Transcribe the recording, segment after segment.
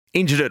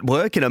Injured at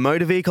work in a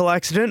motor vehicle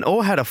accident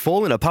or had a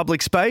fall in a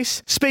public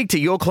space? Speak to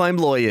Your Claim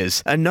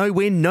Lawyers, a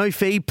no-win,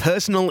 no-fee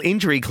personal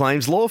injury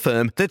claims law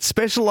firm that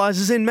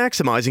specialises in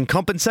maximising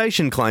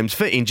compensation claims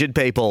for injured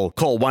people.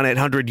 Call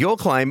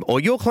 1-800-YOUR-CLAIM or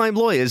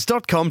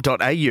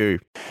yourclaimlawyers.com.au.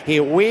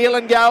 He'll wheel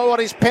and go on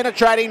his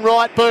penetrating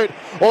right boot,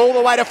 all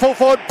the way to full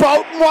forward.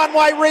 Bolton one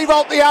way,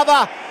 Revolt the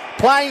other.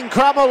 Playing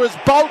Crummer was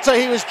Bolter.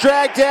 He was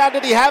dragged down.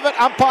 Did he have it?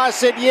 Umpire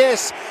said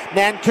yes.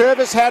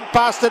 Nankervis had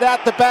busted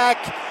out the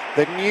back.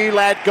 The new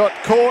lad got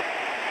caught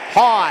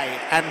high,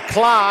 and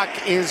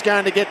Clark is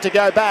going to get to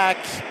go back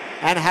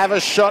and have a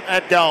shot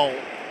at goal.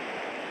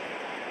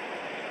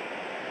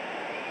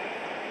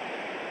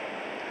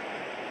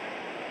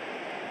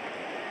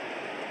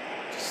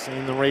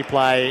 Seeing the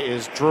replay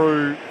is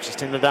Drew,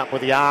 just ended up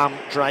with the arm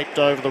draped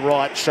over the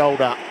right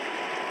shoulder.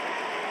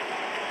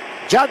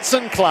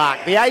 Judson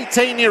Clark, the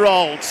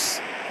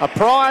 18-year-olds, a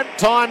prime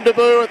time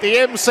debut at the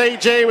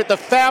MCG with the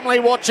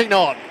family watching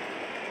on.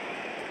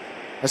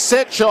 A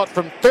set shot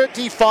from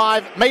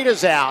 35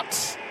 metres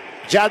out.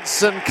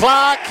 Judson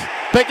Clark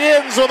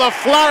begins with a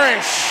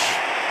flourish.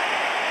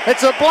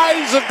 It's a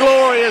blaze of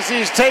glory as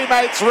his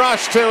teammates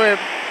rush to him.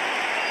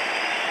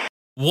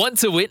 Want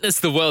to witness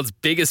the world's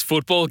biggest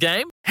football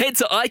game? Head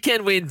to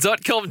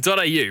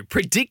iCanWin.com.au,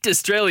 predict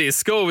Australia's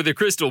score with a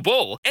crystal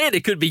ball, and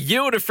it could be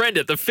you and a friend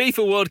at the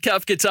FIFA World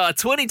Cup Qatar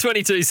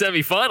 2022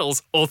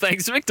 semi-finals, all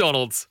thanks to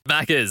McDonald's.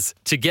 Maccas,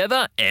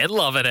 together and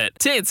loving it.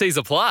 TNCs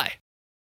apply.